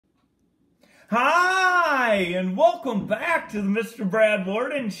Hi, and welcome back to the Mr. Brad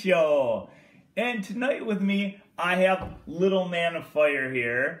Worden Show. And tonight with me, I have Little Man of Fire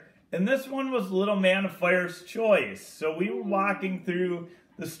here. And this one was Little Man of Fire's choice. So we were walking through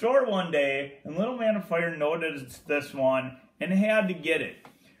the store one day, and Little Man of Fire noticed this one and had to get it.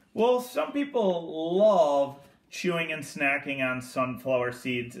 Well, some people love chewing and snacking on sunflower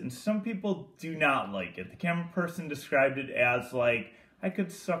seeds, and some people do not like it. The camera person described it as like, I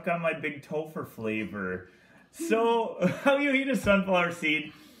could suck on my big toe for flavor. So how you eat a sunflower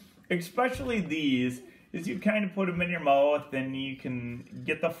seed, especially these, is you kind of put them in your mouth and you can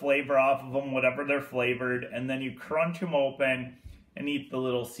get the flavor off of them, whatever they're flavored, and then you crunch them open and eat the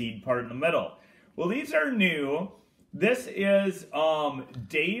little seed part in the middle. Well, these are new. This is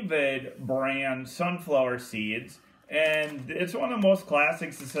David brand sunflower seeds. And it's one of the most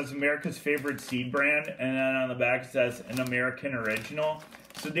classics. It says America's favorite seed brand, and then on the back it says an American original.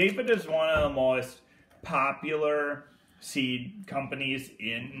 So David is one of the most popular seed companies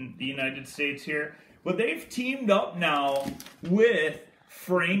in the United States here. But they've teamed up now with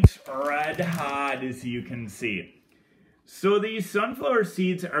Frank's Red Hot, as you can see. So these sunflower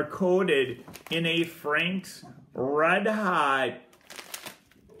seeds are coated in a Frank's Red Hot,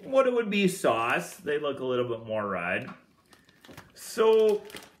 what it would be sauce. They look a little bit more red. So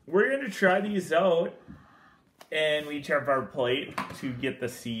we're going to try these out, and we each have our plate to get the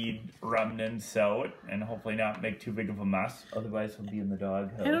seed remnants out and hopefully not make too big of a mess. Otherwise we'll be in the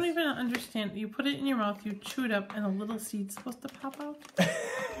doghouse. I don't even understand. You put it in your mouth, you chew it up, and a little seed's supposed to pop out?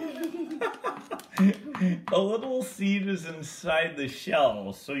 A little seed is inside the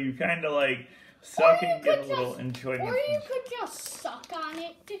shell, so you kind of like suck and get a little enjoyment. Or you could just suck on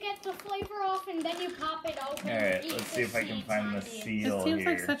it to get the flavor off, and then you pop it open. Alright, let's see if I can find the seal It seems here.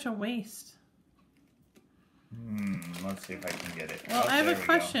 like such a waste. Let's see if I can get it. Well, I have a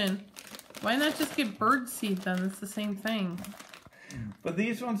question. Why not just get bird seed then? It's the same thing. But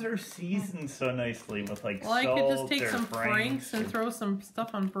these ones are seasoned so nicely with like well, salt. I could just take some Franks and throw some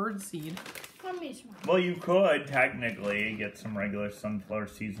stuff on bird seed. Well, you could technically get some regular sunflower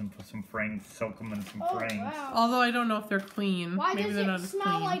seeds and put some Franks, soak them in some Franks. Wow. Although I don't know if they're clean. Why Maybe does they're it not as smell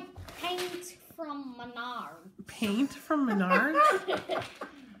clean. like paint from Menards? Paint from Menards?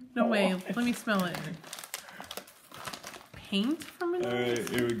 No way. Let me smell it. Paint from Menards? Alright,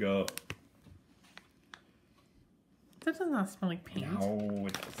 here we go. That does not smell like paint. No,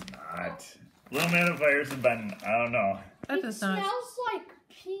 it does not. Little Man of Fires have been, I don't know. That does not. It smells like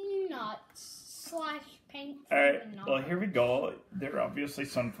peanuts / paint from Alright, Menards. well here we go. They're obviously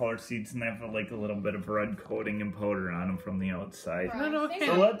sunflower seeds and they have like a little bit of red coating and powder on them from the outside. I don't know what I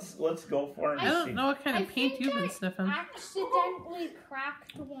kind So of, let's go for it and I don't see. know what kind of paint you've been sniffing. I accidentally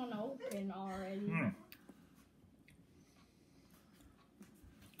cracked one open already.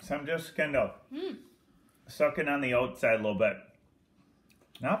 So I'm just kind of sucking on the outside a little bit.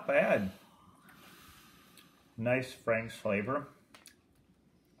 Not bad. Nice Frank's flavor.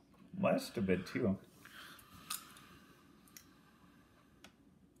 Last a bit too.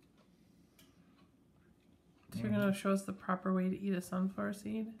 So you're going to show us the proper way to eat a sunflower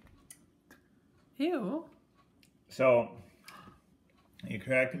seed? Ew. So you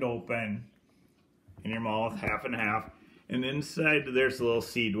crack it open in your mouth, half and half, and inside there's a little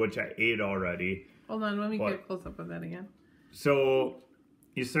seed, which I ate already. Hold on, let me get close up with that again. So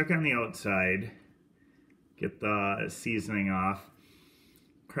you suck on the outside, get the seasoning off,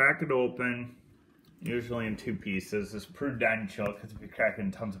 crack it open, usually in 2 pieces. It's prudential because if you crack it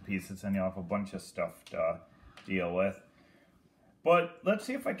in tons of pieces, then you'll have a bunch of stuff to deal with. But let's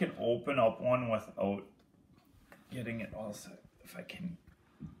see if I can open up one without getting it all set. If I can,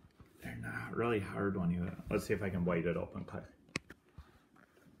 they're not really hard when you, let's see if I can bite it open quick.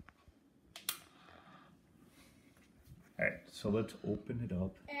 Alright, so let's open it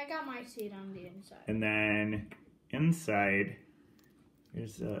up. I got my seed on the inside. And then inside,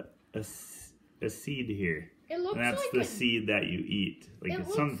 there's a seed here. It looks and that's like the seed that you eat, like a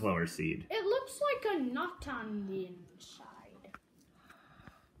sunflower seed. It looks like a nut on the inside.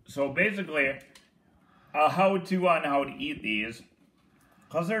 So basically, a how-to on how to eat these,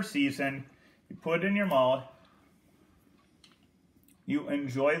 because they're seasoned, you put it in your mouth, you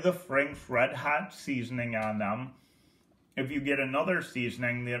enjoy the Frank's Red Hot seasoning on them. If you get another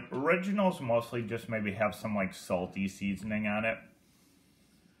seasoning, the originals mostly just maybe have some like salty seasoning on it.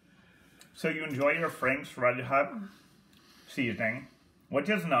 So you enjoy your Frank's Red Hot seasoning, which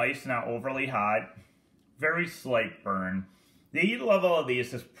is nice, not overly hot, very slight burn. The heat level of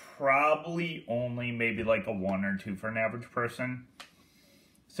these is probably only maybe like a 1 or 2 for an average person.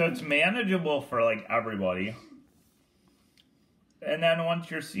 So it's manageable for like everybody. And then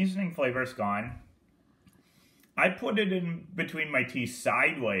once your seasoning flavor is gone, I put it in between my teeth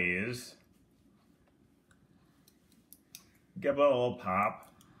sideways. Give it a little pop.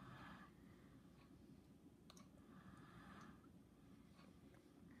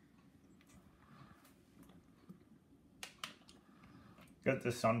 Get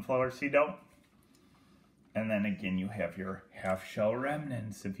the sunflower seed out. And then again, you have your half shell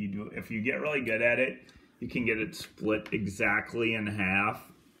remnants. If you get really good at it, you can get it split exactly in half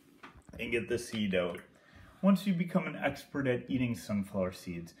and get the seed out. Once you become an expert at eating sunflower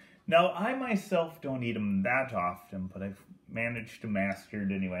seeds. Now, I myself don't eat them that often, but I've managed to master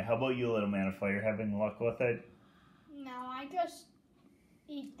it anyway. How about you, little man of fire, having luck with it? No, I just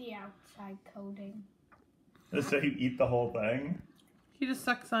eat the outside coating. So you eat the whole thing? He just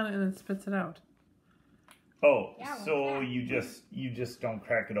sucks on it and then spits it out. Oh, Yeah, like so that. you just don't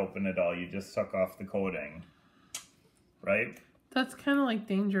crack it open at all. You just suck off the coating, right? That's kind of like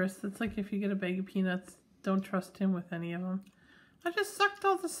dangerous. It's like if you get a bag of peanuts, don't trust him with any of them. I just sucked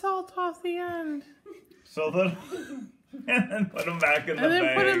all the salt off the end. So then, and then put them back in the bag. And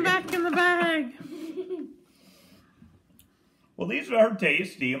then put them back in the bag. Well, these are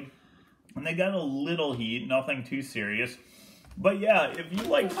tasty, and they got a little heat, nothing too serious. But yeah, if you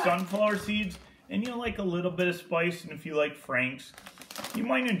like sunflower seeds, and you like a little bit of spice, and if you like Frank's, you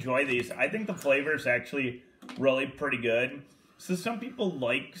might enjoy these. I think the flavor is actually really pretty good. So some people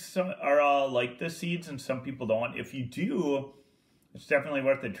like the seeds, and some people don't. If you do, it's definitely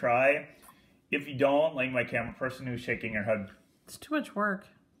worth a try. If you don't, like my camera person who's shaking her head, It's too much work.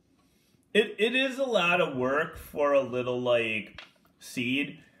 it is a lot of work for a little like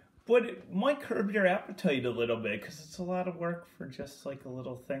seed. But it might curb your appetite a little bit because it's a lot of work for just like a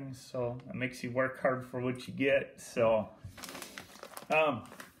little thing. So it makes you work hard for what you get. So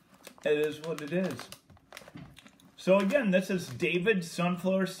it is what it is. So again, this is David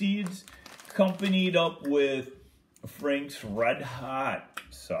Sunflower Seeds accompanied up with Frank's Red Hot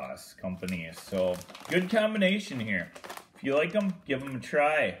Sauce Company. So good combination here. If you like them, give them a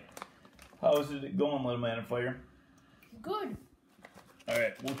try. How's it going, little man of fire? Good. All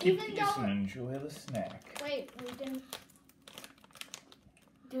right, we'll keep Even these though- and enjoy the snack. Wait, we didn't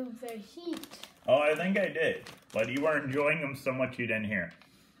do the heat. Oh, I think I did, but you were enjoying them so much you didn't hear.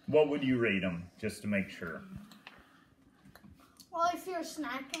 What would you rate them, just to make sure? Well, if you're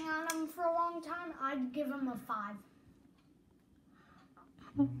snacking on them for a long time, I'd give them a 5.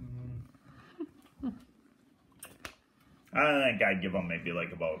 I think I'd give them maybe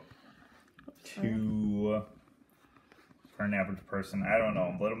like about 2 for an average person. I don't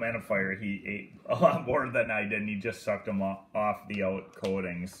know. Little Man of Fire, he ate a lot more than I did, and he just sucked them off the out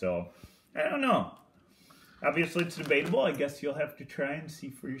coating. So I don't know. Obviously, it's debatable. I guess you'll have to try and see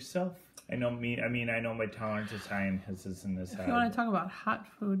for yourself. I know my tolerance is high, and his isn't as high. If you want to talk about hot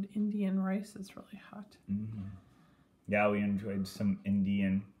food, Indian rice is really hot. Mm-hmm. Yeah, we enjoyed some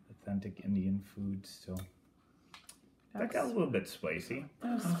authentic Indian food still. That got a little bit spicy.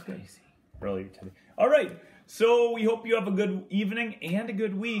 That was spicy. Earlier today. All right, so we hope you have a good evening and a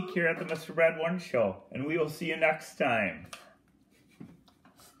good week here at the Mr. Brad Worden Show, and we will see you next time.